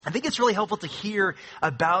I think it's really helpful to hear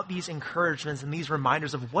about these encouragements and these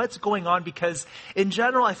reminders of what's going on because in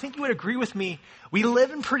general, I think you would agree with me, we live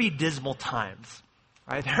in pretty dismal times.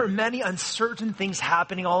 Right? There are many uncertain things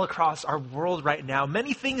happening all across our world right now.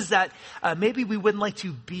 Many things that maybe we wouldn't like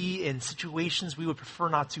to be in, situations we would prefer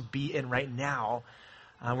not to be in right now.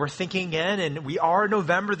 We're thinking in, and we are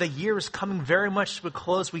November. The year is coming very much to a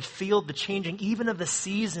close. We feel the changing even of the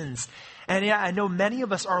seasons. And yeah, I know many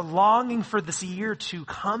of us are longing for this year to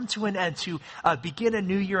come to an end, to begin a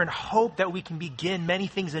new year and hope that we can begin many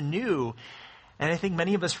things anew. And I think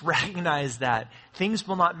many of us recognize that things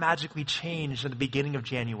will not magically change at the beginning of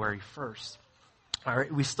January 1st. All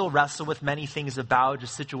right, we still wrestle with many things about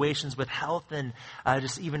just situations with health and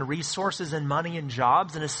just even resources and money and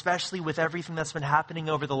jobs, and especially with everything that's been happening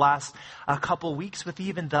over the last couple weeks with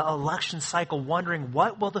even the election cycle, wondering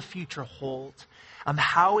what will the future hold?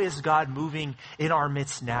 How is God moving in our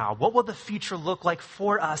midst now? What will the future look like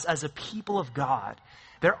for us as a people of God?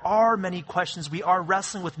 There are many questions. We are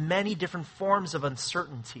wrestling with many different forms of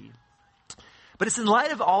uncertainty. But it's in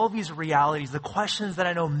light of all of these realities, the questions that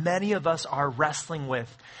I know many of us are wrestling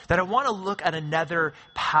with, that I want to look at another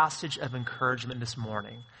passage of encouragement this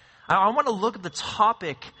morning. I want to look at the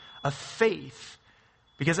topic of faith,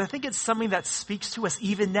 because I think it's something that speaks to us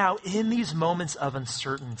even now in these moments of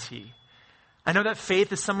uncertainty. I know that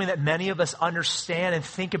faith is something that many of us understand and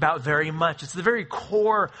think about very much. It's the very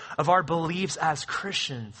core of our beliefs as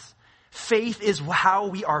Christians. Faith is how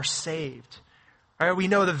we are saved. Right, we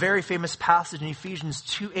know the very famous passage in Ephesians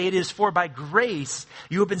 2:8 is, "For by grace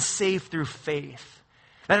you have been saved through faith."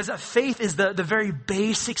 That is, that faith is the very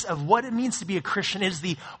basics of what it means to be a Christian. It is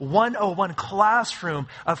the 101 classroom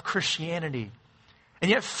of Christianity.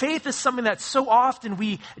 And yet faith is something that so often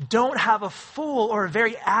we don't have a full or a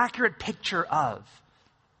very accurate picture of.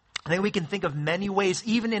 I think we can think of many ways,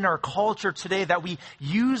 even in our culture today, that we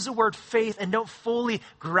use the word faith and don't fully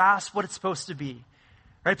grasp what it's supposed to be.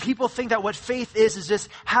 Right? People think that what faith is just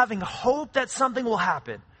having hope that something will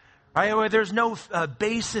happen. Right? Where there's no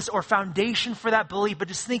basis or foundation for that belief, but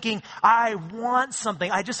just thinking, I want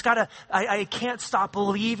something. I can't stop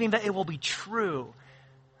believing that it will be true.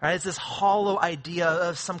 Right? It's this hollow idea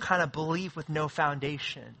of some kind of belief with no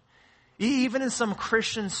foundation. Even in some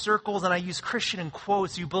Christian circles, and I use Christian in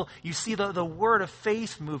quotes, you see the word of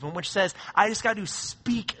faith movement, which says, I just got to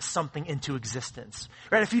speak something into existence.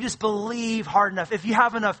 Right? If you just believe hard enough, if you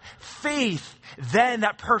have enough faith, then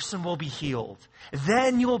that person will be healed.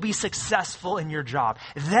 Then you will be successful in your job.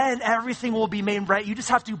 Then everything will be made right. You just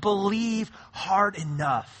have to believe hard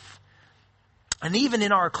enough. And even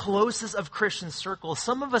in our closest of Christian circles,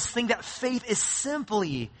 some of us think that faith is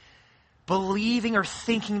simply believing or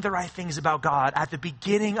thinking the right things about God at the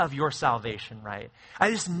beginning of your salvation, right? I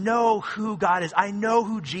just know who God is. I know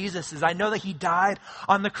who Jesus is. I know that He died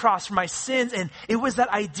on the cross for my sins, and it was that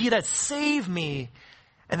idea that saved me,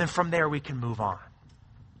 and then from there we can move on.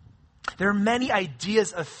 There are many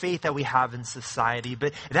ideas of faith that we have in society,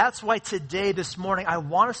 but that's why today, this morning, I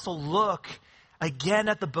want us to look again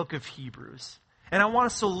at the book of Hebrews. And I want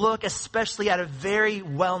us to look especially at a very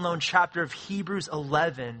well-known chapter of Hebrews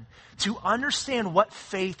 11 to understand what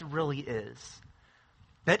faith really is.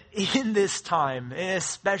 That in this time,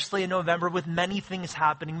 especially in November, with many things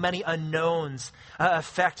happening, many unknowns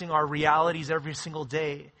affecting our realities every single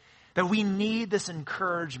day, that we need this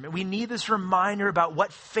encouragement. We need this reminder about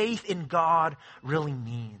what faith in God really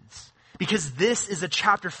means. Because this is a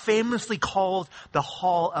chapter famously called the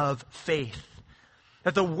Hall of Faith.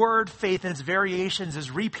 That the word faith and its variations is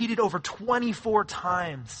repeated over 24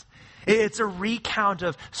 times. It's a recount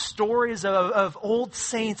of stories of old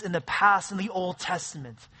saints in the past in the Old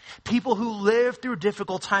Testament. People who lived through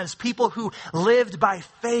difficult times. People who lived by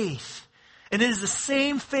faith. And it is the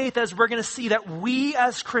same faith as we're going to see that we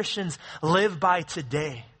as Christians live by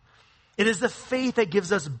today. It is the faith that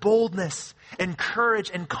gives us boldness and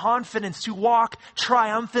courage and confidence to walk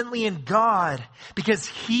triumphantly in God because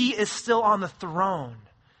He is still on the throne.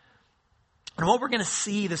 And what we're going to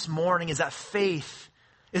see this morning is that faith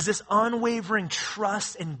is this unwavering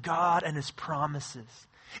trust in God and His promises.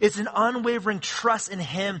 It's an unwavering trust in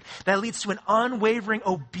Him that leads to an unwavering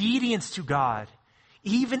obedience to God,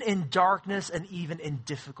 even in darkness and even in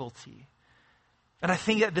difficulty. And I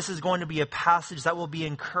think that this is going to be a passage that will be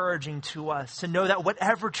encouraging to us to know that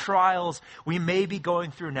whatever trials we may be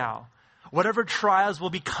going through now, whatever trials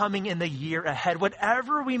will be coming in the year ahead,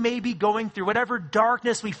 whatever we may be going through, whatever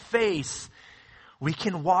darkness we face, we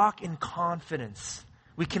can walk in confidence.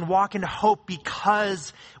 We can walk in hope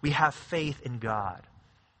because we have faith in God.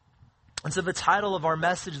 And so the title of our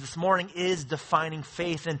message this morning is Defining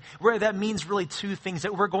Faith. And where that means really two things,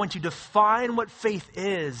 that we're going to define what faith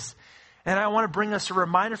is. And I want to bring us a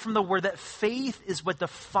reminder from the Word that faith is what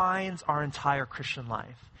defines our entire Christian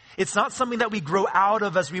life. It's not something that we grow out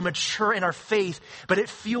of as we mature in our faith, but it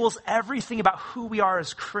fuels everything about who we are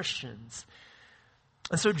as Christians.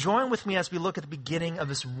 And so join with me as we look at the beginning of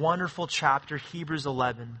this wonderful chapter, Hebrews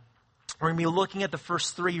 11. We're going to be looking at the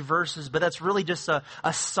first 3 verses, but that's really just a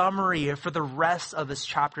summary for the rest of this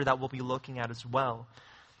chapter that we'll be looking at as well.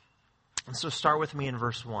 And so start with me in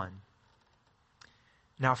verse 1.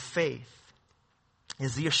 Now faith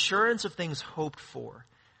is the assurance of things hoped for,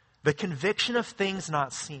 the conviction of things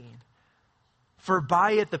not seen. For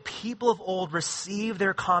by it the people of old received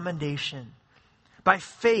their commendation. By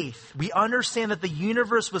faith we understand that the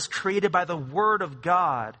universe was created by the word of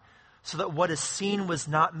God, so that what is seen was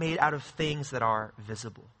not made out of things that are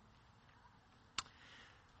visible.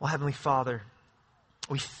 Well, Heavenly Father,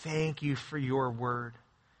 we thank you for your word,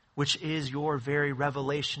 which is your very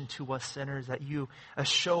revelation to us sinners, that you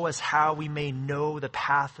show us how we may know the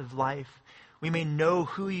path of life. We may know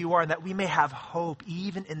who you are, and that we may have hope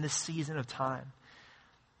even in this season of time.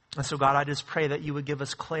 And so, God, I just pray that you would give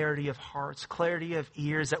us clarity of hearts, clarity of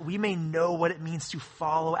ears, that we may know what it means to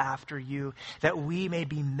follow after you, that we may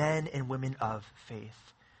be men and women of faith.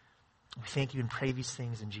 We thank you and pray these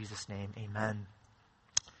things in Jesus' name. Amen.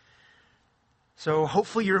 So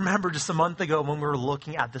hopefully you remember just a month ago when we were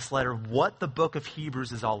looking at this letter, what the book of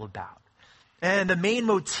Hebrews is all about. And the main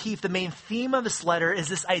motif, the main theme of this letter is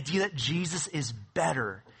this idea that Jesus is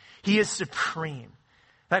better. He is supreme.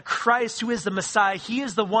 That Christ, who is the Messiah, he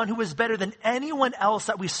is the one who is better than anyone else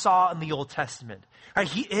that we saw in the Old Testament. Right?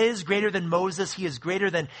 He is greater than Moses. He is greater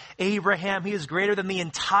than Abraham. He is greater than the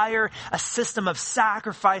entire system of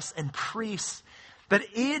sacrifice and priests. That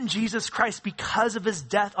in Jesus Christ, because of his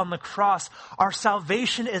death on the cross, our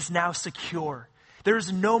salvation is now secure. There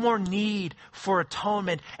is no more need for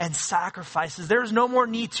atonement and sacrifices. There is no more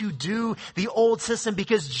need to do the old system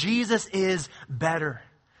because Jesus is better.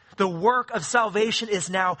 The work of salvation is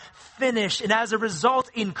now finished. And as a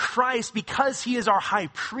result, in Christ, because he is our high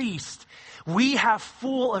priest, we have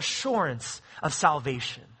full assurance of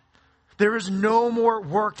salvation. There is no more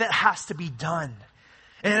work that has to be done.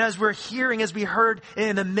 And as we're hearing, as we heard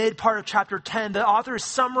in the mid part of chapter 10, the author is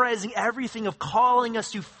summarizing everything of calling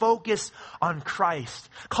us to focus on Christ,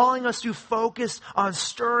 calling us to focus on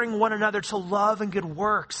stirring one another to love and good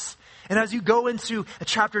works. And as you go into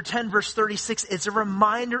chapter 10, verse 36, it's a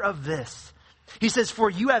reminder of this. He says, for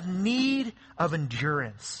you have need of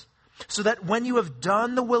endurance, so that when you have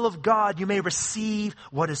done the will of God, you may receive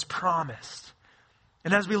what is promised.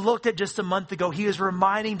 And as we looked at just a month ago, he is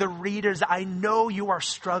reminding the readers, I know you are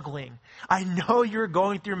struggling. I know you're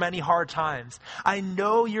going through many hard times. I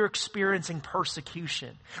know you're experiencing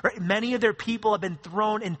persecution. Right? Many of their people have been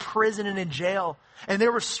thrown in prison and in jail, and they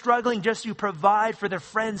were struggling just to provide for their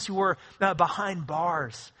friends who were behind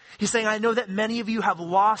bars. He's saying, I know that many of you have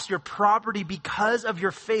lost your property because of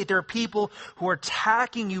your faith. There are people who are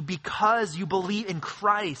attacking you because you believe in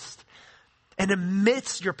Christ. And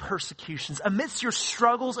amidst your persecutions, amidst your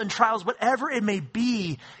struggles and trials, whatever it may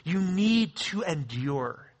be, you need to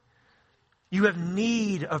endure. You have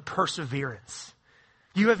need of perseverance.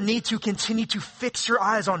 You have need to continue to fix your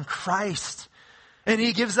eyes on Christ. And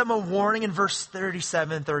he gives them a warning in verse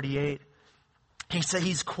 37 and 38. He said,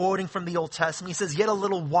 he's quoting from the Old Testament. He says, yet a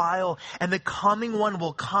little while, and the coming one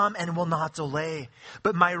will come and will not delay.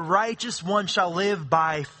 But my righteous one shall live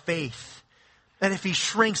by faith. And if he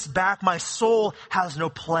shrinks back, my soul has no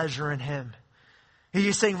pleasure in him.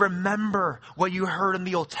 He's saying, remember what you heard in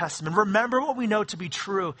the Old Testament. Remember what we know to be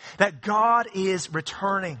true, that God is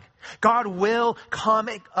returning. God will come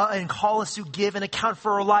and call us to give an account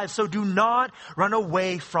for our lives. So do not run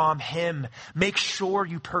away from him. Make sure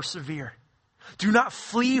you persevere. Do not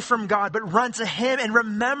flee from God, but run to him. And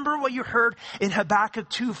remember what you heard in Habakkuk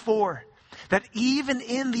 2:4. That even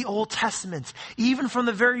in the Old Testament, even from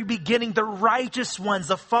the very beginning, the righteous ones,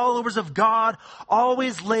 the followers of God,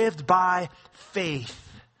 always lived by faith.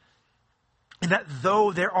 And that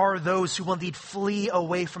though there are those who will indeed flee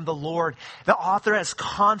away from the Lord, the author has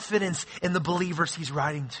confidence in the believers he's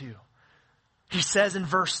writing to. He says in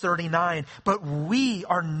verse 39, but we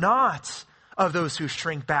are not of those who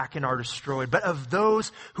shrink back and are destroyed, but of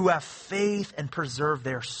those who have faith and preserve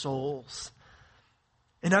their souls.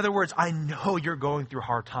 In other words, I know you're going through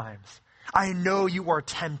hard times. I know you are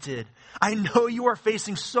tempted. I know you are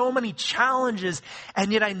facing so many challenges.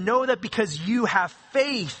 And yet I know that because you have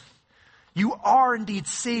faith, you are indeed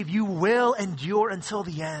saved. You will endure until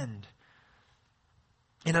the end.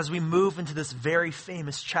 And as we move into this very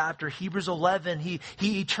famous chapter, Hebrews 11,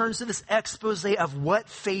 he turns to this expose of what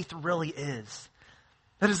faith really is.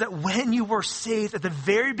 That is that when you were saved at the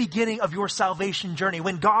very beginning of your salvation journey,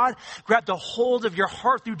 when God grabbed a hold of your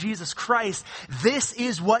heart through Jesus Christ, this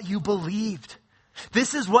is what you believed.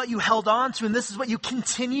 This is what you held on to, and this is what you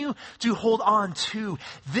continue to hold on to.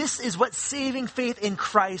 This is what saving faith in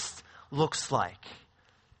Christ looks like.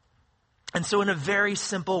 And so in a very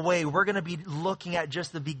simple way, we're going to be looking at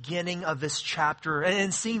just the beginning of this chapter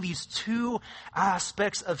and seeing these two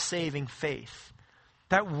aspects of saving faith.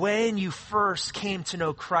 That when you first came to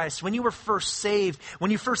know Christ, when you were first saved,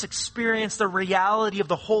 when you first experienced the reality of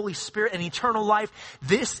the Holy Spirit and eternal life,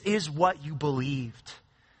 this is what you believed.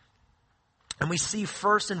 And we see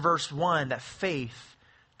first in verse 1 that faith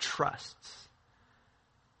trusts.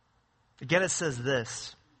 Again, it says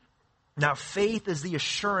this. Now, faith is the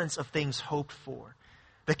assurance of things hoped for,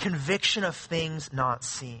 the conviction of things not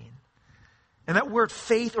seen. And that word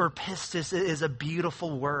faith or pistis is a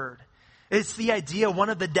beautiful word. It's the idea, one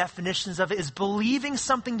of the definitions of it is believing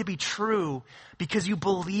something to be true because you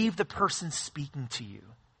believe the person speaking to you.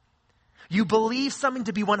 You believe something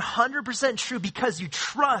to be 100% true because you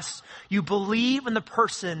trust, you believe in the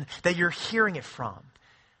person that you're hearing it from.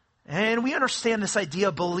 And we understand this idea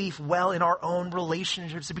of belief well in our own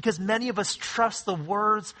relationships because many of us trust the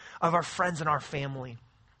words of our friends and our family.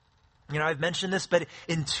 You know, I've mentioned this, but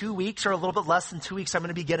in 2 weeks or a little bit less than 2 weeks, I'm going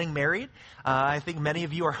to be getting married. I think many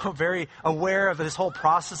of you are very aware of this whole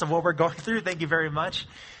process of what we're going through. Thank you very much.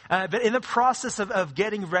 But in the process of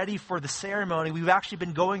getting ready for the ceremony, we've actually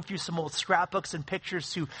been going through some old scrapbooks and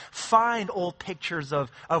pictures to find old pictures of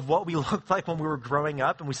what we looked like when we were growing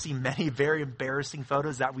up. And we see many very embarrassing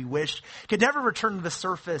photos that we wish could never return to the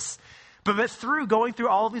surface. But through going through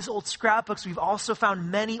all of these old scrapbooks, we've also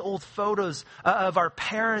found many old photos of our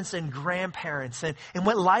parents and grandparents and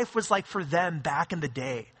what life was like for them back in the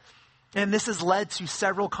day. And this has led to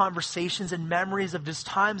several conversations and memories of just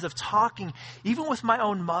times of talking, even with my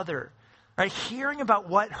own mother, right? Hearing about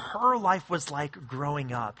what her life was like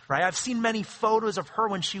growing up, right? I've seen many photos of her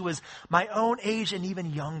when she was my own age and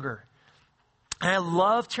even younger. And I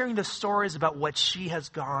loved hearing the stories about what she has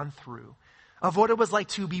gone through, of what it was like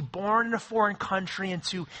to be born in a foreign country and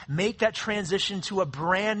to make that transition to a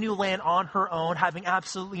brand new land on her own, having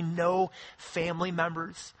absolutely no family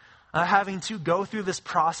members. Having to go through this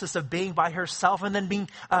process of being by herself and then being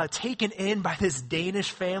taken in by this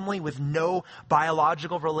Danish family with no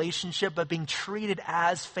biological relationship, but being treated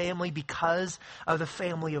as family because of the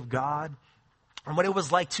family of God. And what it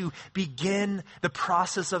was like to begin the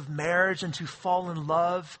process of marriage and to fall in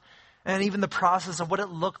love. And even the process of what it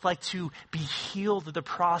looked like to be healed through the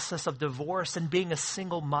process of divorce and being a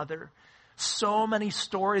single mother. So many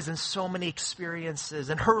stories and so many experiences.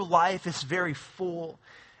 And her life is very full.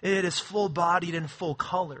 It is full-bodied and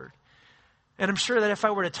full-colored. And I'm sure that if I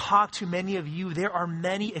were to talk to many of you, there are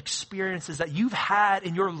many experiences that you've had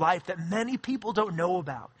in your life that many people don't know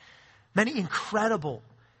about. Many incredible,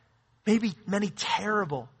 maybe many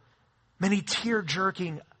terrible, many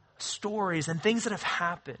tear-jerking stories and things that have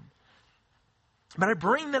happened. But I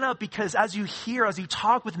bring that up because as you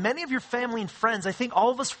talk with many of your family and friends, I think all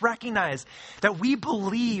of us recognize that we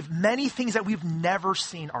believe many things that we've never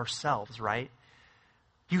seen ourselves, right?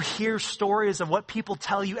 You hear stories of what people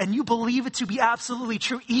tell you and you believe it to be absolutely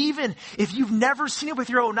true, even if you've never seen it with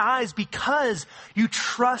your own eyes, because you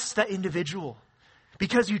trust that individual,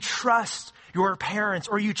 because you trust your parents,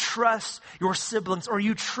 or you trust your siblings, or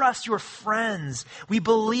you trust your friends. We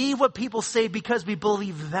believe what people say because we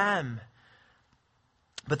believe them.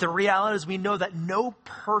 But the reality is we know that no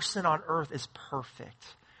person on earth is perfect,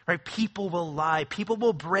 right? People will lie. People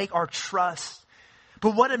will break our trust.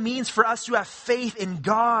 But what it means for us to have faith in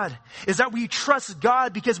God is that we trust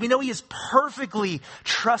God because we know He is perfectly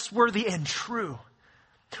trustworthy and true.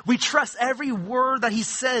 We trust every word that He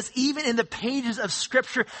says, even in the pages of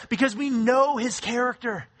Scripture, because we know His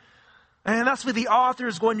character. And that's what the author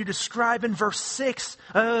is going to describe in verse 6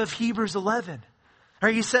 of Hebrews 11.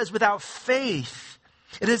 Right? He says, without faith,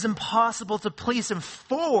 it is impossible to please Him,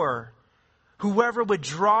 for whoever would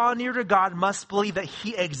draw near to God must believe that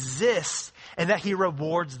He exists and that He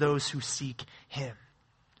rewards those who seek Him.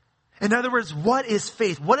 In other words, what is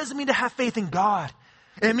faith? What does it mean to have faith in God?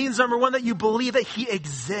 It means, number one, that you believe that He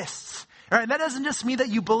exists. All right, and that doesn't just mean that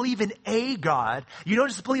you believe in a God. You don't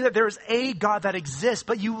just believe that there is a God that exists,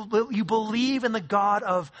 but you believe in the God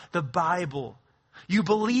of the Bible. You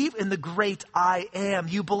believe in the great I Am.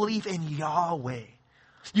 You believe in Yahweh.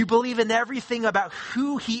 You believe in everything about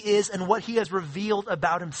who He is and what He has revealed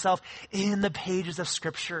about Himself in the pages of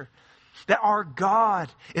Scripture. That our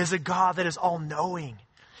God is a God that is all-knowing.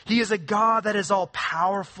 He is a God that is all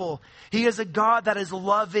powerful. He is a God that is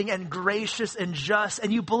loving and gracious and just.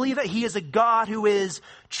 And you believe that He is a God who is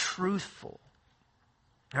truthful.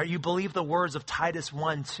 Or you believe the words of Titus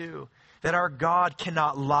 1:2, that our God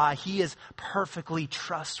cannot lie. He is perfectly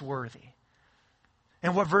trustworthy.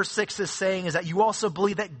 And what verse 6 is saying is that you also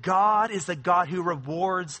believe that God is the God who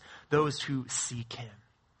rewards those who seek Him.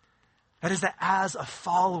 That is that as a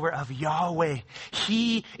follower of Yahweh,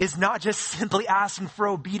 He is not just simply asking for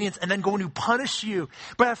obedience and then going to punish you,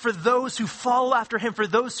 but for those who follow after Him, for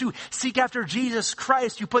those who seek after Jesus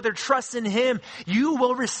Christ, who put their trust in Him, you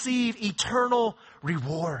will receive eternal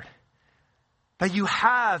reward. That you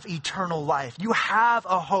have eternal life. You have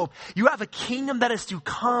a hope. You have a kingdom that is to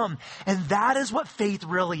come. And that is what faith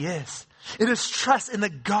really is. It is trust in the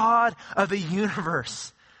God of the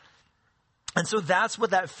universe. And so that's what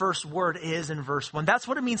that first word is in verse 1. That's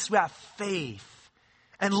what it means to have faith.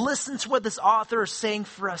 And listen to what this author is saying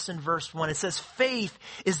for us in verse 1. It says, faith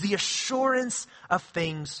is the assurance of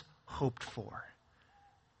things hoped for.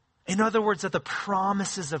 In other words, that the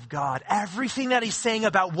promises of God, everything that he's saying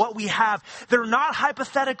about what we have, they're not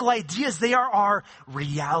hypothetical ideas. They are our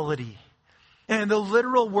reality. And the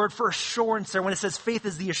literal word for assurance there, when it says faith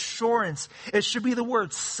is the assurance, it should be the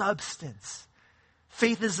word substance.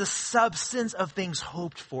 Faith is the substance of things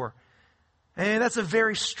hoped for. And that's a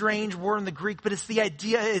very strange word in the Greek, but it's the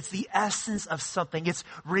idea, it's the essence of something. It's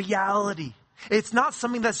reality. It's not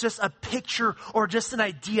something that's just a picture or just an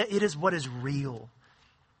idea. It is what is real.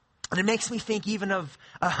 And it makes me think even of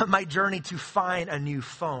my journey to find a new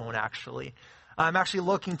phone, actually. I'm actually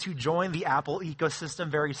looking to join the Apple ecosystem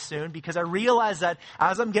very soon because I realize that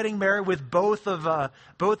as I'm getting married with both of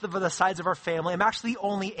the sides of our family, I'm actually the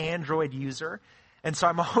only Android user. And so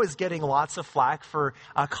I'm always getting lots of flack for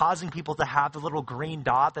causing people to have the little green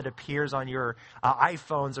dot that appears on your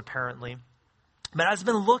iPhones, apparently. But as I've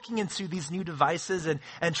been looking into these new devices and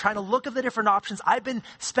trying to look at the different options, I've been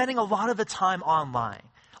spending a lot of the time online,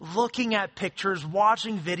 looking at pictures,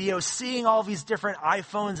 watching videos, seeing all these different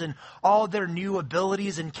iPhones and all their new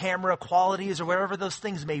abilities and camera qualities or whatever those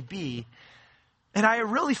things may be. And I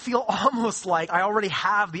really feel almost like I already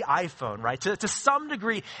have the iPhone, right? To some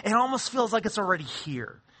degree, it almost feels like it's already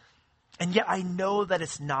here. And yet I know that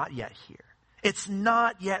it's not yet here. It's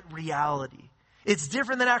not yet reality. It's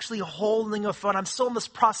different than actually holding a phone. I'm still in this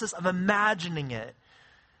process of imagining it.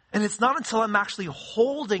 And it's not until I'm actually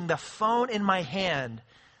holding the phone in my hand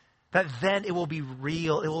that then it will be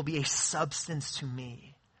real. It will be a substance to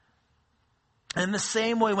me. And in the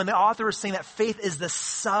same way, when the author is saying that faith is the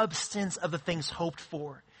substance of the things hoped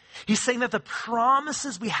for, he's saying that the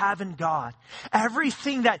promises we have in God,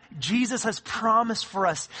 everything that Jesus has promised for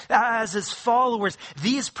us as His followers,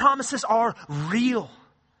 these promises are real.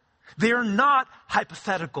 They are not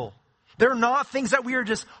hypothetical. They're not things that we are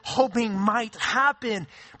just hoping might happen,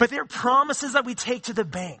 but they're promises that we take to the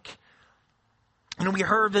bank. And we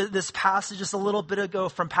heard this passage just a little bit ago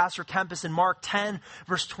from Pastor Kempis in Mark 10,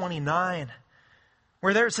 verse 29,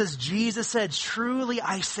 where there it says, Jesus said, truly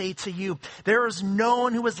I say to you, there is no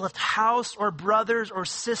one who has left house or brothers or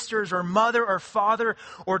sisters or mother or father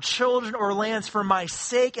or children or lands for my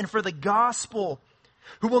sake and for the gospel,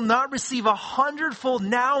 who will not receive 100-fold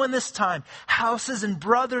now in this time, houses and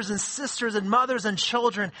brothers and sisters and mothers and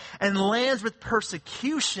children and lands with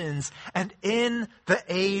persecutions, and in the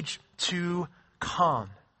age to come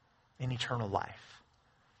in eternal life.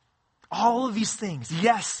 All of these things,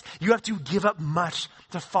 yes, you have to give up much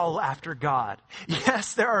to follow after God.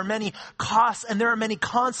 Yes, there are many costs and there are many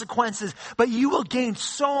consequences, but you will gain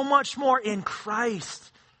so much more in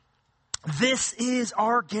Christ. This is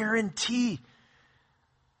our guarantee.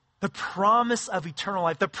 The promise of eternal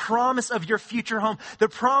life, the promise of your future home, the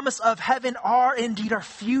promise of heaven are indeed our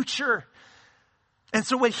future. And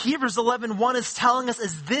so what Hebrews 11:1 is telling us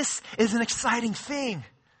is this is an exciting thing.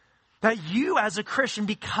 That you as a Christian,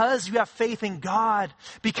 because you have faith in God,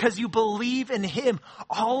 because you believe in Him,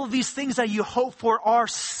 all of these things that you hope for are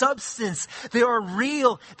substance. They are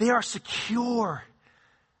real. They are secure.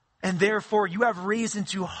 And therefore you have reason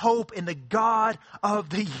to hope in the God of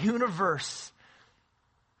the universe.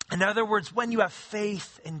 In other words, when you have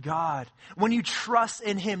faith in God, when you trust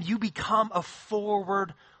in Him, you become a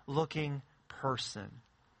forward-looking person.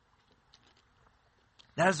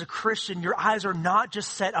 Now, as a Christian, your eyes are not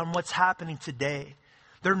just set on what's happening today.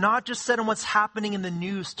 They're not just set on what's happening in the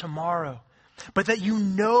news tomorrow, but that you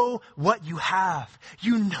know what you have.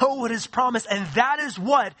 You know what is promised, and that is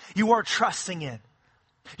what you are trusting in.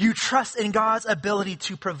 You trust in God's ability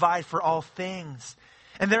to provide for all things.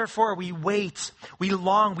 And therefore, we wait, we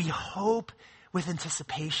long, we hope with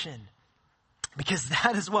anticipation, because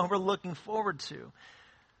that is what we're looking forward to.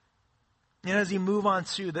 And as you move on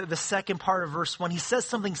to the second part of verse 1, he says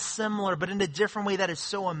something similar, but in a different way that is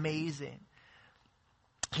so amazing.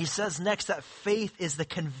 He says next that faith is the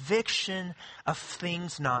conviction of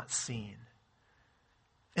things not seen.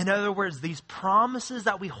 In other words, these promises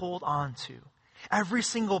that we hold on to, every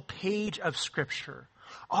single page of Scripture,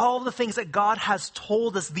 all the things that God has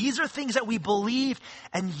told us, these are things that we believe,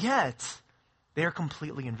 and yet they are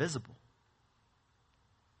completely invisible.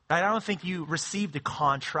 I don't think you received a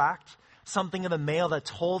contract, something in the mail that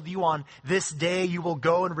told you on this day you will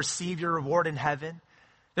go and receive your reward in heaven.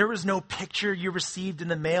 There was no picture you received in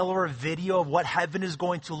the mail or a video of what heaven is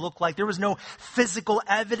going to look like. There was no physical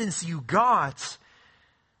evidence you got,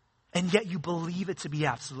 and yet you believe it to be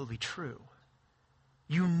absolutely true.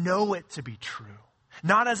 You know it to be true.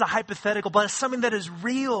 Not as a hypothetical, but as something that is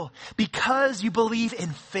real because you believe in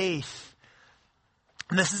faith.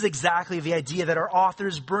 And this is exactly the idea that our author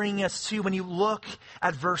is bringing us to when you look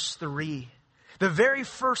at verse 3. The very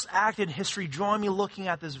first act in history, join me looking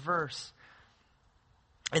at this verse.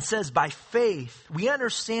 It says, by faith, we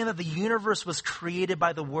understand that the universe was created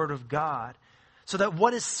by the word of God, so that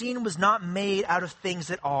what is seen was not made out of things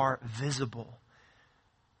that are visible.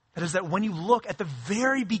 That is that when you look at the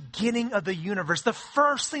very beginning of the universe, the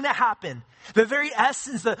first thing that happened, the very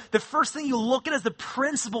essence, the first thing you look at as the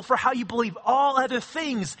principle for how you believe all other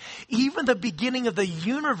things, even the beginning of the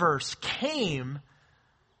universe came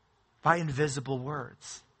by invisible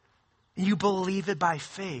words. And you believe it by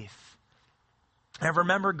faith. I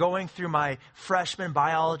remember going through my freshman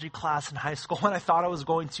biology class in high school when I thought I was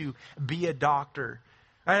going to be a doctor.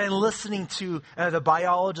 And listening to the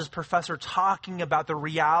biologist professor talking about the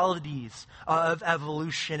realities of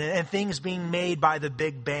evolution and things being made by the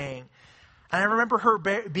Big Bang. And I remember her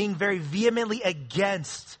being very vehemently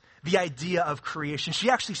against the idea of creation.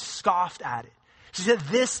 She actually scoffed at it. She said,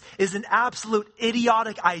 this is an absolute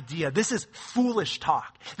idiotic idea. This is foolish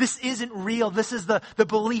talk. This isn't real. This is the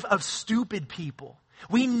belief of stupid people.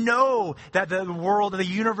 We know that the world, the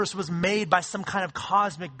universe was made by some kind of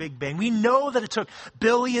cosmic Big Bang. We know that it took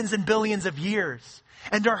billions and billions of years.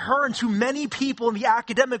 And to her and to many people in the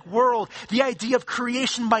academic world, the idea of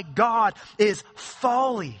creation by God is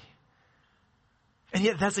folly. And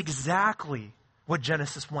yet that's exactly what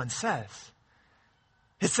Genesis 1 says.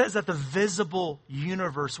 It says that the visible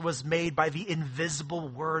universe was made by the invisible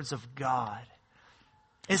words of God.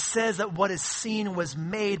 It says that what is seen was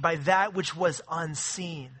made by that which was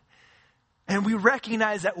unseen. And we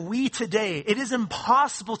recognize that we today, it is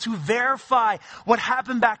impossible to verify what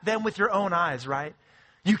happened back then with your own eyes, right?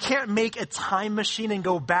 You can't make a time machine and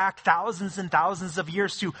go back thousands and thousands of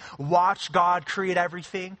years to watch God create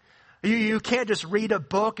everything. You can't just read a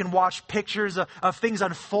book and watch pictures of things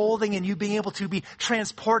unfolding and you being able to be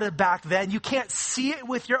transported back then. You can't see it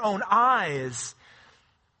with your own eyes.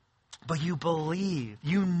 But you believe,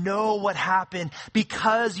 you know what happened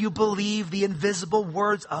because you believe the invisible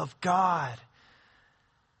words of God.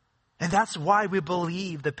 And that's why we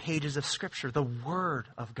believe the pages of Scripture, the Word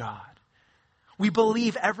of God. We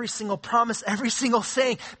believe every single promise, every single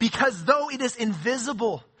saying, because though it is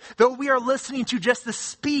invisible, though we are listening to just the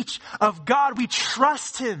speech of God, we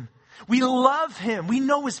trust Him. We love Him. We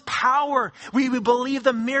know His power. We believe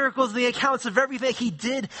the miracles, the accounts of everything He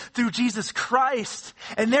did through Jesus Christ.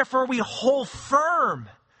 And therefore we hold firm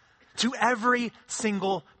to every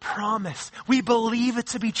single promise. We believe it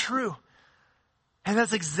to be true. And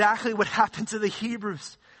that's exactly what happened to the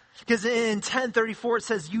Hebrews. Because in 10:34 it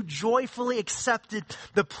says, you joyfully accepted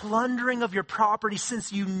the plundering of your property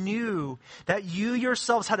since you knew that you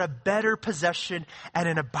yourselves had a better possession and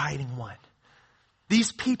an abiding one.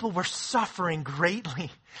 These people were suffering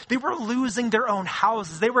greatly. They were losing their own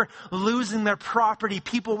houses. They were losing their property.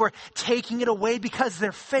 People were taking it away because of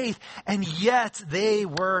their faith, and yet they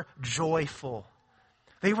were joyful.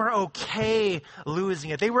 They were okay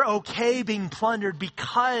losing it. They were okay being plundered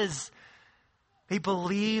because they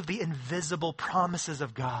believed the invisible promises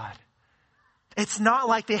of God. It's not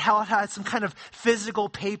like they had some kind of physical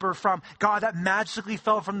paper from God that magically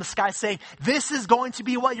fell from the sky saying, this is going to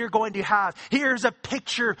be what you're going to have. Here's a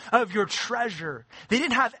picture of your treasure. They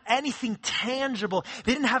didn't have anything tangible.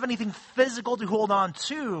 They didn't have anything physical to hold on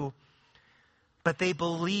to, but they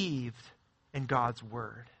believed in God's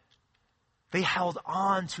word. They held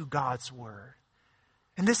on to God's word.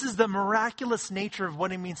 And this is the miraculous nature of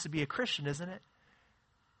what it means to be a Christian, isn't it?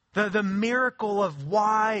 The miracle of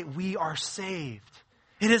why we are saved.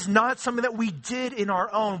 It is not something that we did in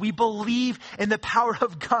our own. We believe in the power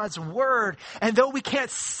of God's word. And though we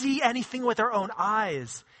can't see anything with our own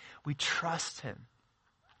eyes, we trust Him.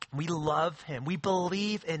 We love Him. We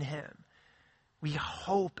believe in Him. We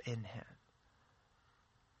hope in Him.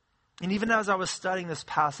 And even as I was studying this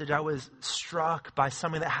passage, I was struck by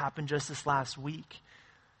something that happened just this last week.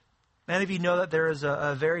 Many of you know that there is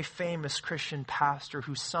a very famous Christian pastor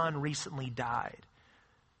whose son recently died.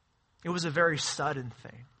 It was a very sudden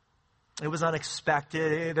thing. It was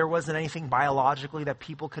unexpected. There wasn't anything biologically that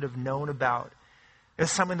people could have known about. It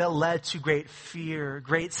was something that led to great fear,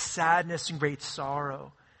 great sadness, and great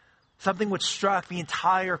sorrow. Something which struck the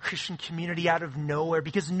entire Christian community out of nowhere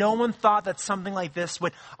because no one thought that something like this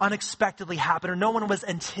would unexpectedly happen, or no one was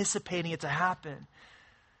anticipating it to happen.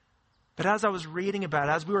 But as I was reading about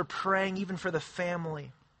it, as we were praying even for the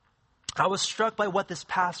family, I was struck by what this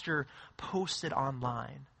pastor posted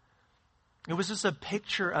online. It was just a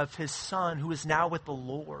picture of his son who is now with the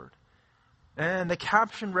Lord. And the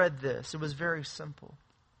caption read this. It was very simple.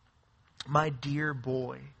 My dear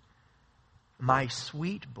boy, my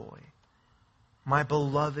sweet boy, my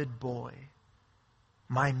beloved boy,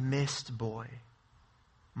 my missed boy,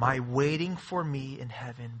 my waiting for me in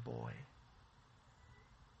heaven boy.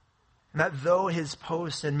 And that though his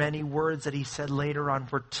post and many words that he said later on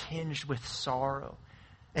were tinged with sorrow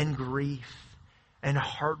and grief and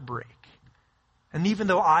heartbreak, and even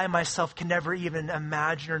though I myself can never even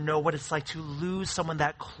imagine or know what it's like to lose someone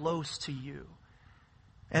that close to you,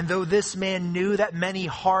 and though this man knew that many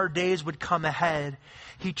hard days would come ahead,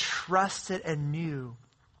 he trusted and knew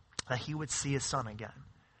that he would see his son again.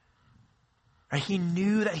 He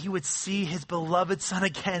knew that he would see his beloved son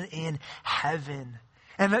again in heaven.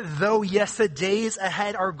 And that though, yes, the days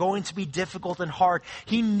ahead are going to be difficult and hard,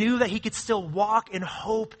 he knew that he could still walk in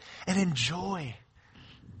hope and in joy.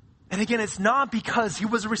 And again, it's not because he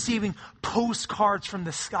was receiving postcards from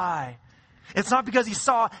the sky. It's not because he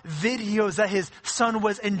saw videos that his son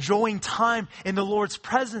was enjoying time in the Lord's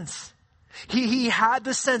presence. He had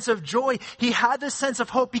the sense of joy. He had the sense of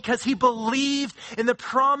hope because he believed in the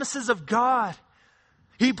promises of God.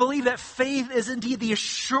 He believed that faith is indeed the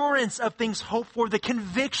assurance of things hoped for, the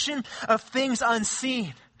conviction of things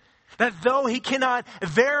unseen. That though he cannot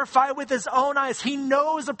verify with his own eyes, he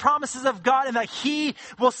knows the promises of God and that he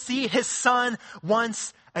will see his son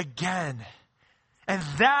once again. And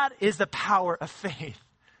that is the power of faith.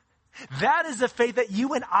 That is the faith that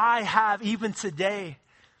you and I have even today.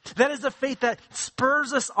 That is the faith that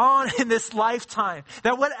spurs us on in this lifetime.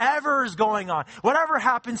 That whatever is going on, whatever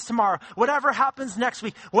happens tomorrow, whatever happens next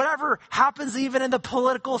week, whatever happens even in the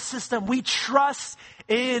political system, we trust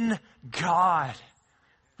in God.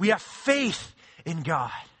 We have faith in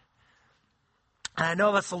God. And I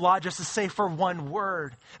know that's a lot just to say for one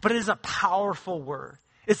word, but it is a powerful word.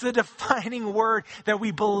 It's a defining word that we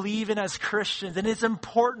believe in as Christians. And it's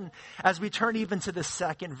important as we turn even to the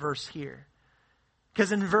second verse here.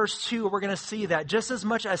 Because in verse 2, we're going to see that just as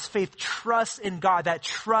much as faith trusts in God, that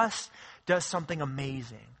trust does something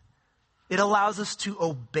amazing. It allows us to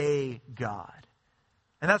obey God.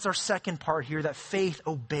 And that's our second part here, that faith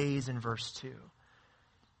obeys in verse 2.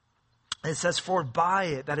 It says, for by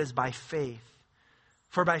it, that is by faith.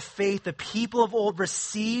 For by faith, the people of old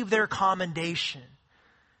received their commendation.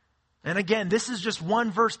 And again, this is just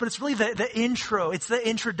one verse, but it's really the intro. It's the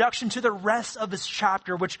introduction to the rest of this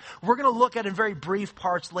chapter, which we're going to look at in very brief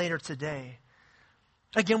parts later today.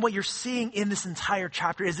 Again, what you're seeing in this entire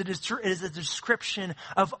chapter is it is a description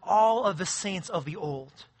of all of the saints of the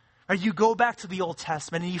old. You go back to the Old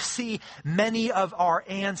Testament and you see many of our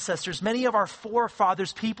ancestors, many of our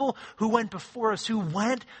forefathers, people who went before us, who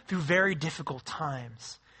went through very difficult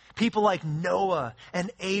times. People like Noah and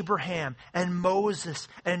Abraham and Moses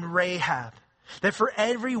and Rahab. That for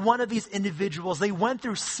every one of these individuals, they went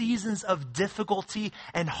through seasons of difficulty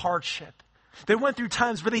and hardship. They went through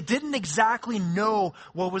times where they didn't exactly know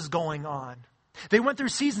what was going on. They went through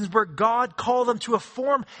seasons where God called them to a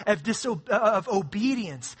form of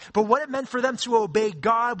obedience. But what it meant for them to obey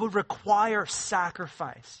God would require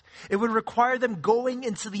sacrifice. It would require them going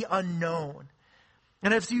into the unknown.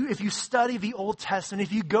 And if you study the Old Testament,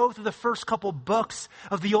 if you go through the first couple books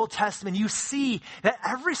of the Old Testament, you see that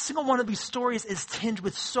every single one of these stories is tinged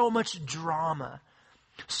with so much drama,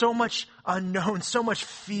 so much unknown, so much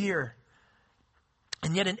fear.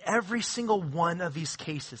 And yet in every single one of these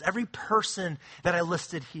cases, every person that I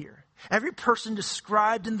listed here, every person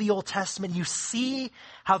described in the Old Testament, you see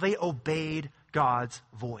how they obeyed God's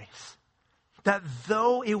voice. That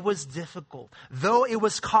though it was difficult, though it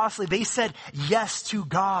was costly, they said yes to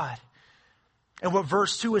God. And what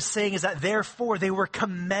verse 2 is saying is that therefore they were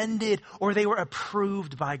commended or they were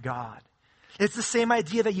approved by God. It's the same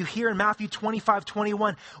idea that you hear in Matthew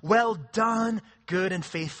 25:21. Well done, good and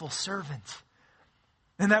faithful servant.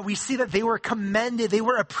 And that we see that they were commended, they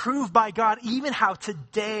were approved by God, even how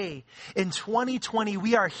today in 2020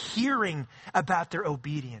 we are hearing about their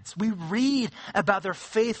obedience. We read about their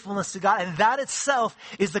faithfulness to God, and that itself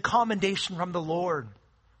is the commendation from the Lord.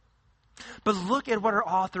 But look at what our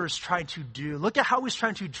author is trying to do. Look at how he's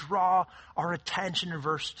trying to draw our attention in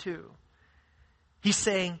verse 2. He's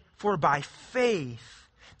saying, for by faith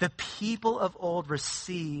the people of old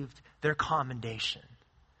received their commendation.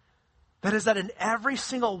 That is that in every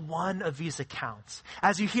single one of these accounts,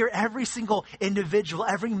 as you hear every single individual,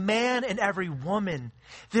 every man and every woman,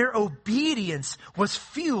 their obedience was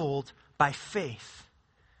fueled by faith.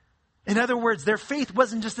 In other words, their faith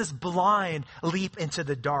wasn't just this blind leap into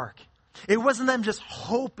the dark. It wasn't them just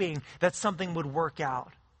hoping that something would work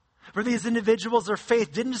out. For these individuals, their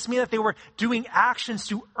faith didn't just mean that they were doing actions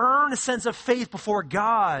to earn a sense of faith before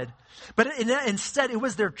God, but instead it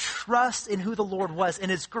was their trust in who the Lord was, in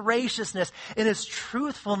His graciousness, in His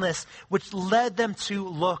truthfulness, which led them to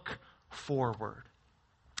look forward.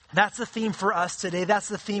 That's the theme for us today. That's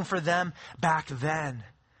the theme for them back then.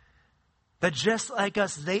 That just like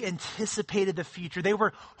us, they anticipated the future. They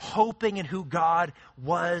were hoping in who God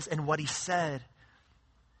was and what He said.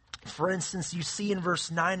 For instance, you see in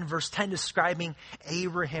verse 9 and verse 10 describing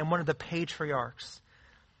Abraham, one of the patriarchs.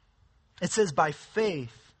 It says, by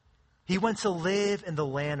faith, he went to live in the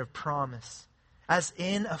land of promise, as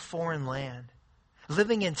in a foreign land,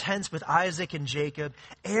 living in tents with Isaac and Jacob,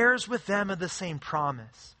 heirs with them of the same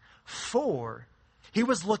promise. For he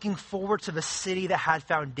was looking forward to the city that had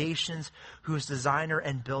foundations, whose designer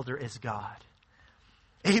and builder is God.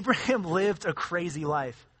 Abraham lived a crazy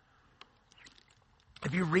life.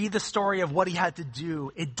 If you read the story of what he had to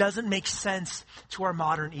do, it doesn't make sense to our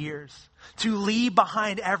modern ears. To leave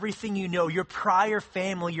behind everything you know, your prior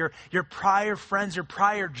family, your prior friends, your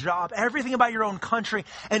prior job, everything about your own country,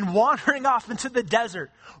 and wandering off into the desert,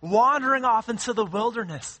 wandering off into the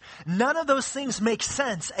wilderness. None of those things make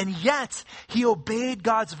sense, and yet he obeyed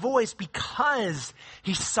God's voice because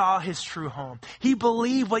he saw his true home. He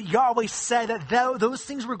believed what Yahweh said, that those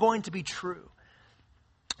things were going to be true.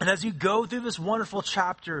 And as you go through this wonderful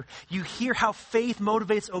chapter, you hear how faith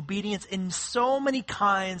motivates obedience in so many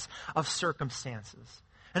kinds of circumstances.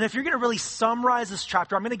 And if you're going to really summarize this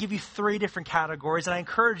chapter, I'm going to give you 3 different categories. And I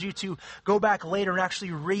encourage you to go back later and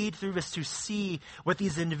actually read through this to see what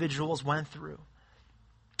these individuals went through.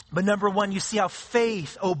 But number 1, you see how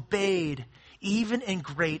faith obeyed even in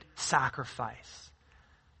great sacrifice.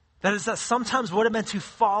 That is that sometimes what it meant to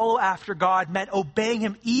follow after God meant obeying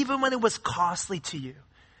Him even when it was costly to you.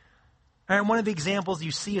 And one of the examples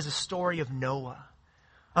you see is a story of Noah,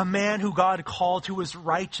 a man who God called, who was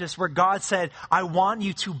righteous, where God said, I want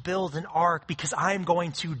you to build an ark because I am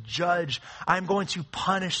going to judge. I'm going to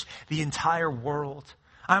punish the entire world.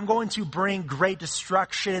 I'm going to bring great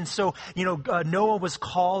destruction. And so, Noah was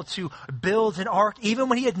called to build an ark even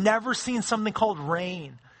when he had never seen something called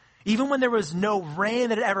rain, even when there was no rain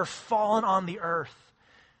that had ever fallen on the earth.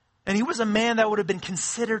 And he was a man that would have been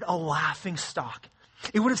considered a laughingstock.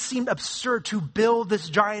 It would have seemed absurd to build this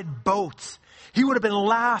giant boat. He would have been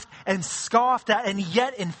laughed and scoffed at, and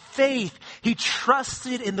yet in faith, he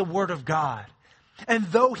trusted in the word of God. And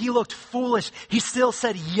though he looked foolish, he still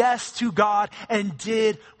said yes to God and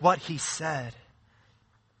did what he said.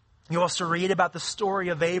 You also read about the story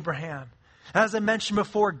of Abraham. As I mentioned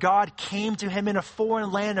before, God came to him in a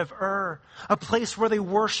foreign land of Ur, a place where they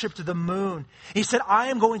worshiped the moon. He said, I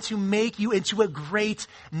am going to make you into a great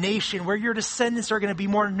nation where your descendants are going to be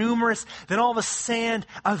more numerous than all the sand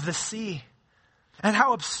of the sea. And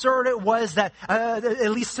how absurd it was that,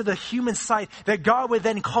 at least to the human sight, that God would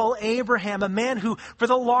then call Abraham, a man who for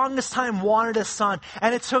the longest time wanted a son.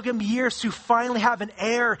 And it took him years to finally have an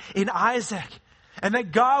heir in Isaac. And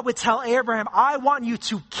that God would tell Abraham, I want you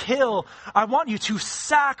to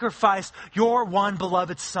sacrifice your one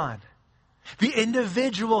beloved son. The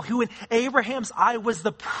individual who in Abraham's eye was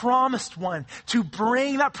the promised one to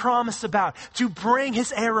bring that promise about, to bring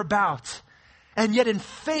his heir about. And yet in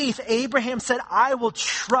faith, Abraham said, I will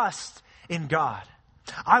trust in God.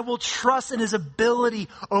 I will trust in His ability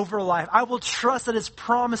over life. I will trust that His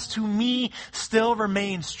promise to me still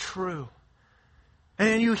remains true.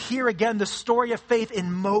 And you hear again the story of faith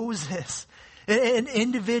in Moses, an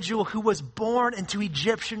individual who was born into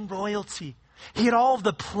Egyptian royalty. He had all of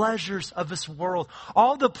the pleasures of this world,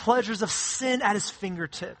 all the pleasures of sin at his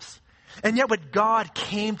fingertips. And yet when God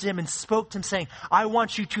came to him and spoke to him saying, I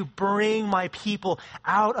want you to bring my people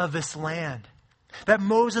out of this land. That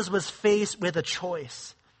Moses was faced with a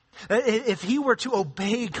choice. If he were to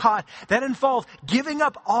obey God, that involved giving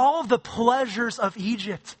up all of the pleasures of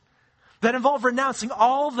Egypt. that involved renouncing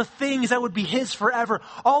all the things that would be his forever,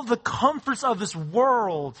 all the comforts of this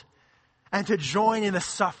world, and to join in the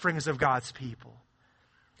sufferings of God's people.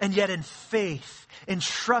 And yet in faith, in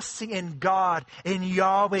trusting in God, in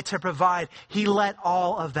Yahweh to provide, he let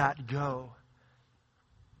all of that go.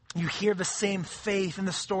 You hear the same faith in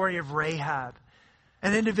the story of Rahab,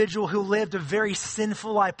 an individual who lived a very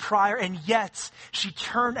sinful life prior, and yet she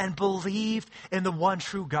turned and believed in the one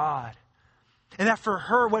true God. And that for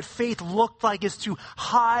her, what faith looked like is to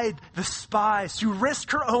hide the spies, to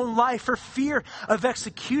risk her own life for fear of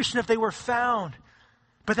execution if they were found.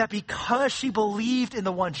 But that because she believed in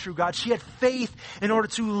the one true God, she had faith in order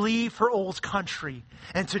to leave her old country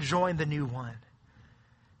and to join the new one.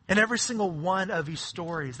 In every single one of these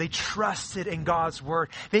stories, they trusted in God's word.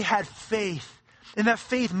 They had faith, and that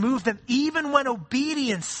faith moved them even when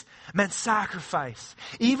obedience meant sacrifice,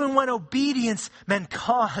 even when obedience meant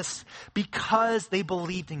cost, because they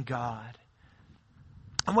believed in God.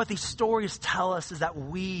 And what these stories tell us is that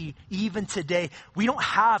we, even today, we don't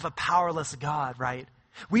have a powerless God, right?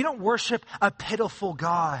 We don't worship a pitiful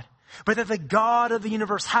God, but that the God of the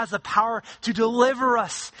universe has the power to deliver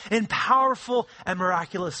us in powerful and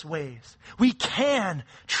miraculous ways. We can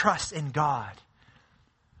trust in God.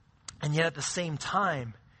 And yet at the same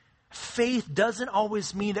time, faith doesn't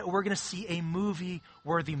always mean that we're going to see a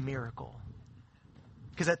movie-worthy miracle.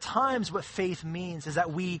 Because at times what faith means is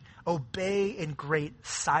that we obey in great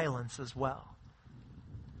silence as well.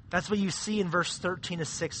 That's what you see in verse 13 to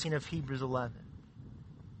 16 of Hebrews 11.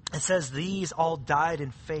 It says, these all died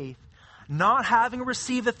in faith, not having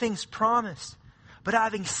received the things promised, but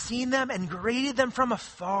having seen them and greeted them from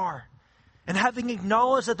afar, and having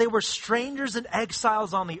acknowledged that they were strangers and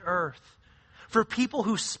exiles on the earth. For people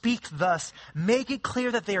who speak thus make it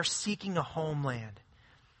clear that they are seeking a homeland.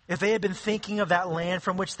 If they had been thinking of that land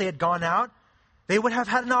from which they had gone out, they would have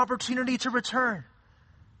had an opportunity to return.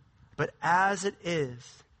 But as it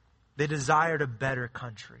is, they desired a better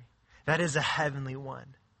country, that is a heavenly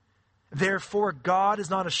one. Therefore, God is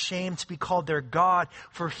not ashamed to be called their God,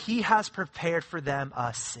 for he has prepared for them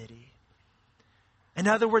a city. In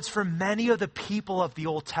other words, for many of the people of the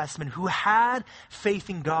Old Testament who had faith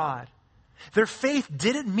in God, their faith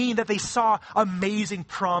didn't mean that they saw amazing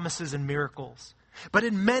promises and miracles. But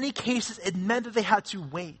in many cases, it meant that they had to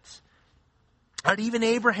wait. And even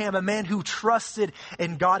Abraham, a man who trusted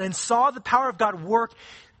in God and saw the power of God work,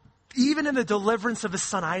 even in the deliverance of his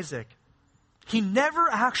son Isaac, he never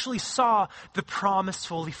actually saw the promise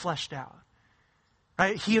fully fleshed out.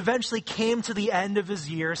 Right? He eventually came to the end of his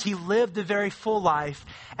years. He lived a very full life,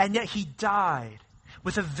 and yet he died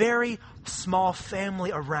with a very small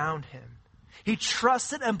family around him. He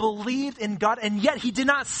trusted and believed in God, and yet he did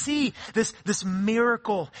not see this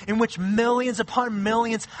miracle in which millions upon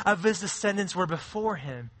millions of his descendants were before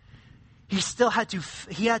him. He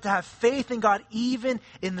had to have faith in God even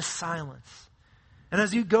in the silence. And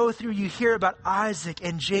as you go through, you hear about Isaac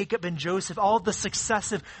and Jacob and Joseph, all the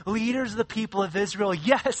successive leaders of the people of Israel.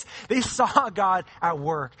 Yes, they saw God at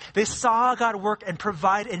work. They saw God work and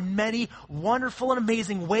provide in many wonderful and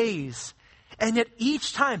amazing ways. And yet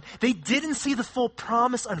each time, they didn't see the full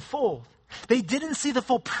promise unfold. They didn't see the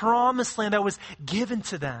full promised land that was given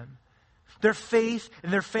to them. Their faith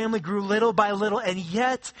and their family grew little by little, and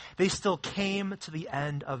yet they still came to the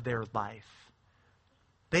end of their life.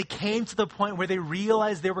 They came to the point where they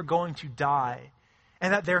realized they were going to die,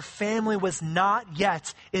 and that their family was not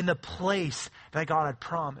yet in the place that God had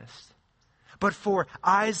promised. But for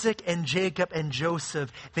Isaac and Jacob and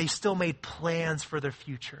Joseph, they still made plans for their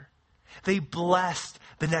future. They blessed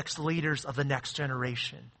the next leaders of the next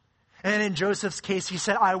generation. And in Joseph's case, he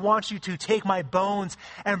said, I want you to take my bones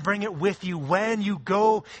and bring it with you when you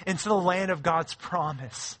go into the land of God's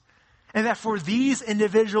promise. And that for these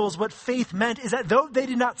individuals, what faith meant is that though they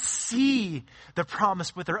did not see the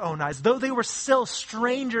promise with their own eyes, though they were still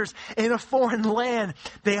strangers in a foreign land,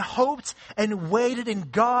 they hoped and waited in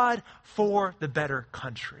God for the better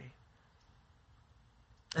country.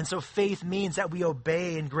 And so faith means that we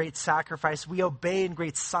obey in great sacrifice. We obey in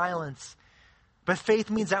great silence. But faith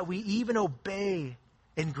means that we even obey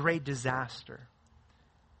in great disaster.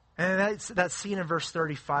 And that's seen in verse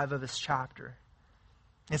 35 of this chapter.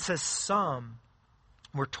 It says, some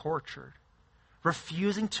were tortured,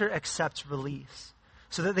 refusing to accept release,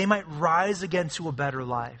 so that they might rise again to a better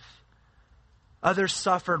life. Others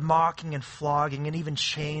suffered mocking and flogging and even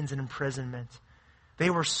chains and imprisonment. They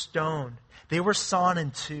were stoned. They were sawn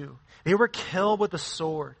in two. They were killed with a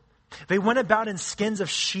sword. They went about in skins of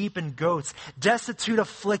sheep and goats, destitute,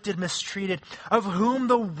 afflicted, mistreated, of whom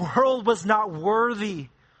the world was not worthy,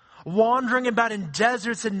 wandering about in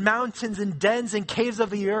deserts and mountains and dens and caves of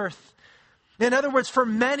the earth. In other words, for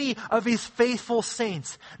many of these faithful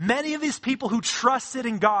saints, many of these people who trusted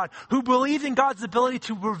in God, who believed in God's ability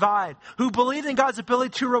to provide, who believed in God's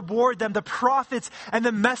ability to reward them, the prophets and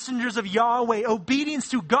the messengers of Yahweh, obedience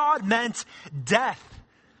to God meant death.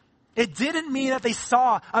 It didn't mean that they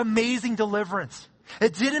saw amazing deliverance.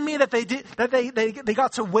 It didn't mean that they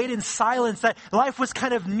got to wait in silence, that life was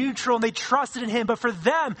kind of neutral and they trusted in Him. But for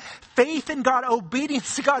them, faith in God,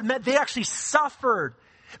 obedience to God meant they actually suffered.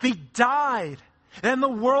 They died. And in the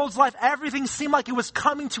world's life, everything seemed like it was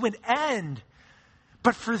coming to an end.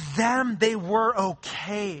 But for them, they were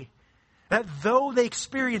okay. That though they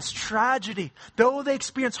experienced tragedy, though they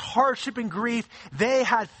experienced hardship and grief, they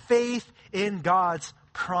had faith in God's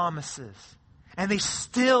promises. And they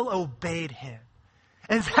still obeyed Him.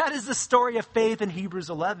 And that is the story of faith in Hebrews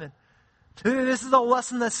 11. This is a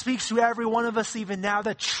lesson that speaks to every one of us even now,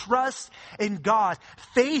 that trust in God,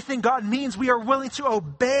 faith in God means we are willing to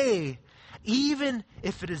obey even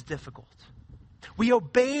if it is difficult. We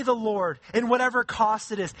obey the Lord in whatever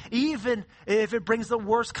cost it is, even if it brings the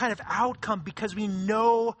worst kind of outcome, because we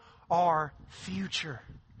know our future.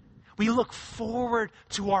 We look forward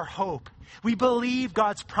to our hope. We believe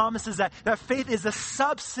God's promises, that faith is the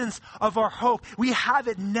substance of our hope. We have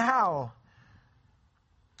it now.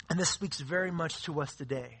 And this speaks very much to us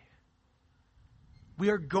today. We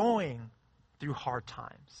are going through hard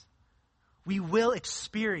times. We will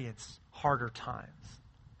experience harder times.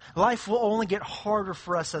 Life will only get harder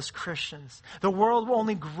for us as Christians. The world will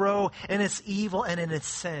only grow in its evil and in its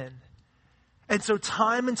sin. And so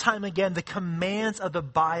time and time again, the commands of the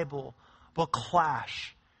Bible will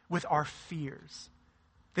clash with our fears.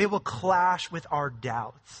 They will clash with our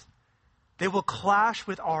doubts. They will clash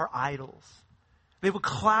with our idols. They will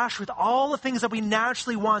clash with all the things that we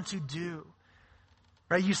naturally want to do.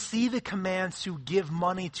 Right? You see the commands to give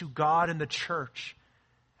money to God and the church.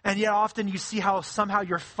 And yet often you see how somehow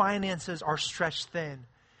your finances are stretched thin.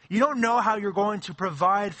 You don't know how you're going to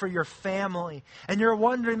provide for your family. And you're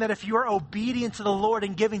wondering that if you are obedient to the Lord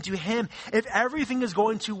and giving to Him, if everything is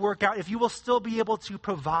going to work out, if you will still be able to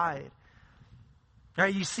provide.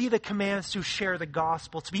 Right? You see the commands to share the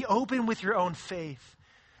gospel, to be open with your own faith.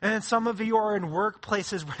 And some of you are in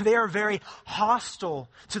workplaces where they are very hostile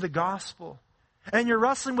to the gospel. And you're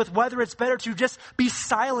wrestling with whether it's better to just be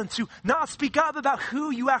silent, to not speak up about who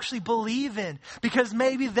you actually believe in, because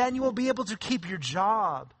maybe then you will be able to keep your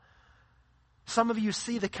job. Some of you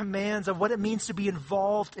see the commands of what it means to be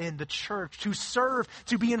involved in the church, to serve,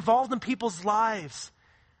 to be involved in people's lives.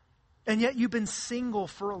 And yet you've been single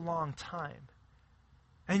for a long time.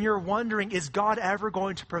 And you're wondering, is God ever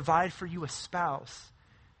going to provide for you a spouse?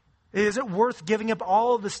 Is it worth giving up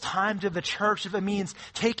all of this time to the church if it means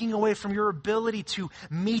taking away from your ability to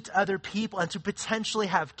meet other people and to potentially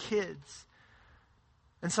have kids?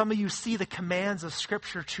 And some of you see the commands of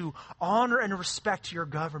Scripture to honor and respect your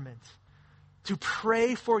government, to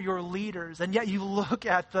pray for your leaders. And yet you look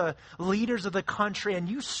at the leaders of the country and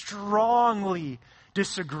you strongly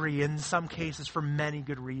disagree, in some cases for many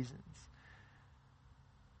good reasons.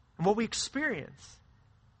 And what we experience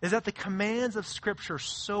is that the commands of Scripture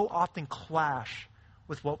so often clash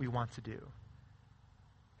with what we want to do.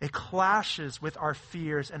 It clashes with our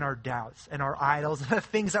fears and our doubts and our idols and the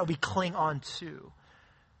things that we cling on to.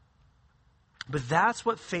 But that's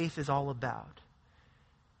what faith is all about.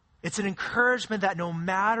 It's an encouragement that no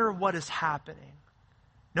matter what is happening,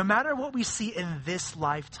 no matter what we see in this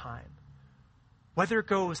lifetime, whether it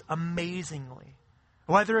goes amazingly,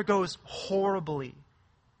 whether it goes horribly,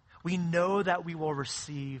 we know that we will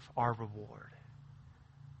receive our reward.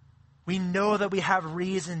 We know that we have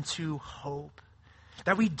reason to hope.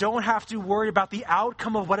 That we don't have to worry about the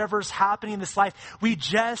outcome of whatever is happening in this life. We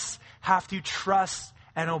just have to trust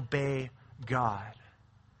and obey God.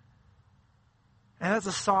 And that's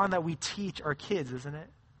a song that we teach our kids, isn't it?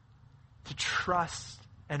 To trust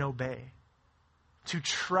and obey. To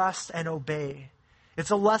trust and obey.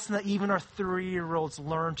 It's a lesson that even our 3-year-olds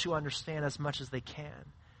learn to understand as much as they can.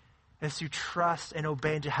 Is to trust and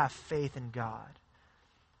obey and to have faith in God.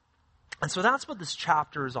 And so that's what this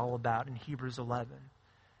chapter is all about in Hebrews 11.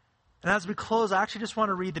 And as we close, I actually just want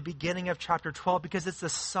to read the beginning of chapter 12 because it's the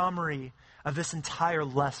summary of this entire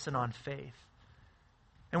lesson on faith.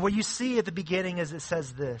 And what you see at the beginning is it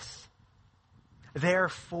says this: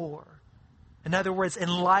 therefore. In other words, in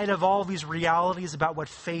light of all these realities about what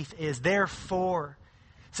faith is, therefore,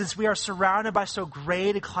 since we are surrounded by so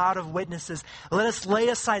great a cloud of witnesses, let us lay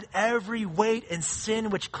aside every weight and sin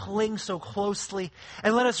which clings so closely,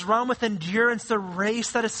 and let us run with endurance the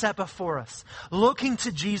race that is set before us, looking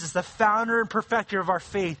to Jesus, the founder and perfecter of our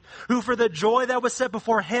faith, who for the joy that was set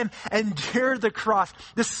before him endured the cross,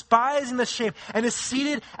 despising the shame, and is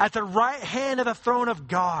seated at the right hand of the throne of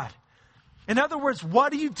God. In other words,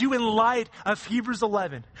 what do you do in light of Hebrews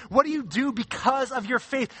 11? What do you do because of your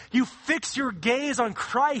faith? You fix your gaze on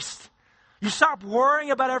Christ. You stop worrying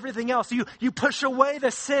about everything else. You push away the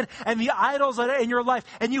sin and the idols in your life,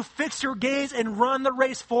 and you fix your gaze and run the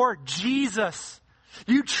race for Jesus.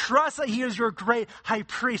 You trust that he is your great high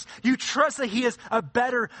priest. You trust that he is a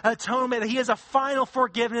better atonement, that he is a final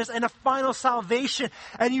forgiveness and a final salvation,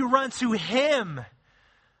 and you run to him.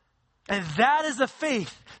 And that is the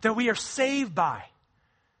faith that we are saved by.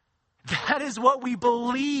 That is what we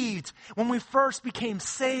believed when we first became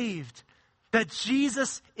saved. That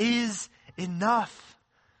Jesus is enough.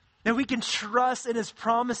 That we can trust in his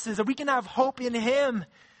promises. That we can have hope in him.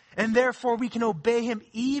 And therefore we can obey him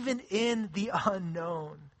even in the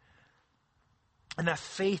unknown. And that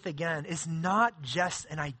faith, again, is not just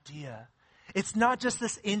an idea. It's not just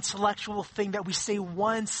this intellectual thing that we say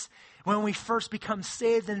once when we first become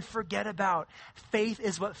saved and forget about. Faith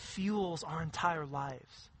is what fuels our entire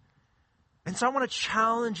lives. And so I want to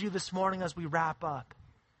challenge you this morning as we wrap up.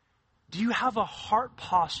 Do you have a heart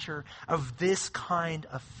posture of this kind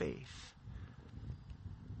of faith?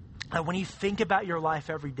 That when you think about your life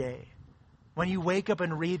every day, when you wake up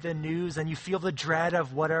and read the news and you feel the dread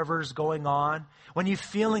of whatever's going on, when you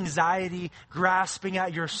feel anxiety grasping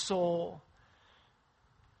at your soul,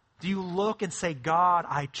 do you look and say, God,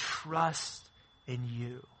 I trust in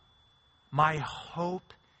you. My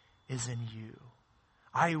hope is in you.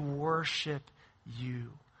 I worship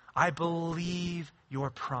you. I believe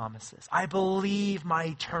your promises. I believe my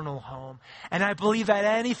eternal home. And I believe that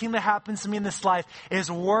anything that happens to me in this life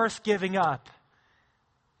is worth giving up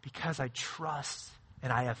because I trust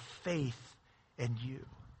and I have faith in you.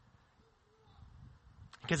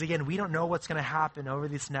 Because again, we don't know what's going to happen over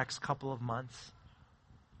these next couple of months.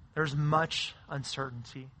 There's much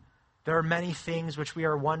uncertainty. There are many things which we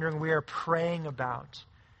are wondering, we are praying about.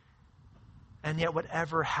 And yet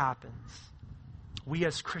whatever happens, we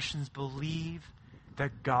as Christians believe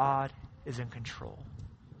that God is in control.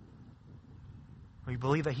 We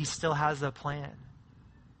believe that he still has a plan.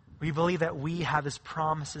 We believe that we have his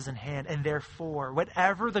promises in hand. And therefore,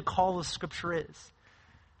 whatever the call of Scripture is,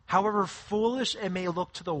 however foolish it may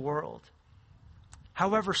look to the world,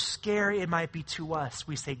 however scary it might be to us,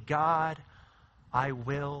 we say, God, I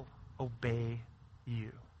will obey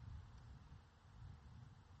you.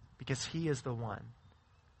 Because he is the one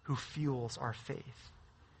who fuels our faith.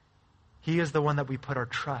 He is the one that we put our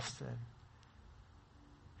trust in.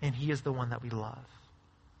 And he is the one that we love.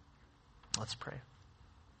 Let's pray.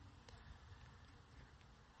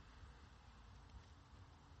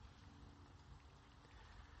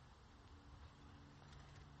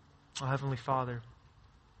 Oh, Heavenly Father,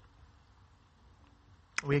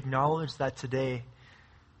 we acknowledge that today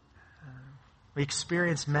we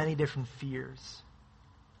experience many different fears.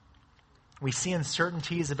 We see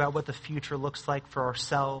uncertainties about what the future looks like for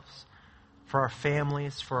ourselves, for our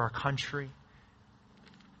families, for our country.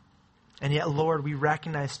 And yet, Lord, we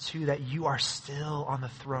recognize too that you are still on the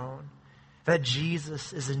throne, that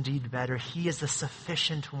Jesus is indeed better. He is the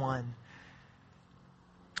sufficient one.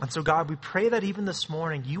 And so, God, we pray that even this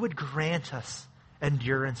morning you would grant us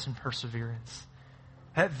endurance and perseverance.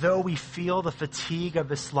 That though we feel the fatigue of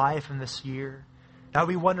this life and this year, that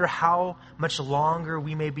we wonder how much longer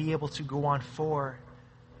we may be able to go on for,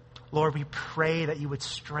 Lord, we pray that you would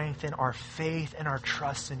strengthen our faith and our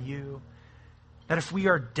trust in you. That if we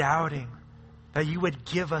are doubting, that you would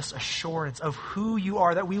give us assurance of who you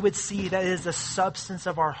are, that we would see that it is the substance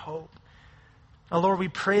of our hope. And Lord, we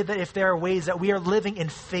pray that if there are ways that we are living in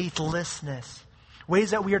faithlessness,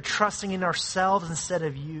 ways that we are trusting in ourselves instead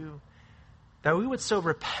of you, that we would so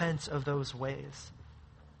repent of those ways.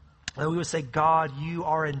 That we would say, God, you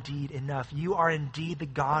are indeed enough. You are indeed the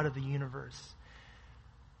God of the universe.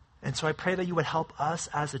 And so I pray that you would help us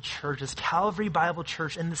as a church, as Calvary Bible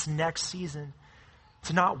Church in this next season,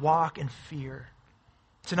 to not walk in fear,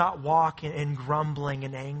 to not walk in grumbling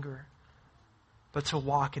and anger, but to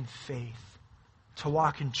walk in faith, to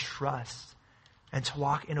walk in trust, and to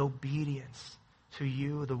walk in obedience to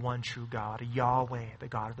you, the one true God, Yahweh, the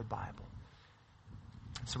God of the Bible.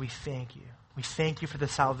 And so we thank you. We thank you for the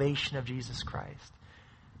salvation of Jesus Christ,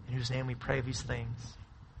 in whose name we pray these things.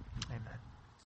 Amen.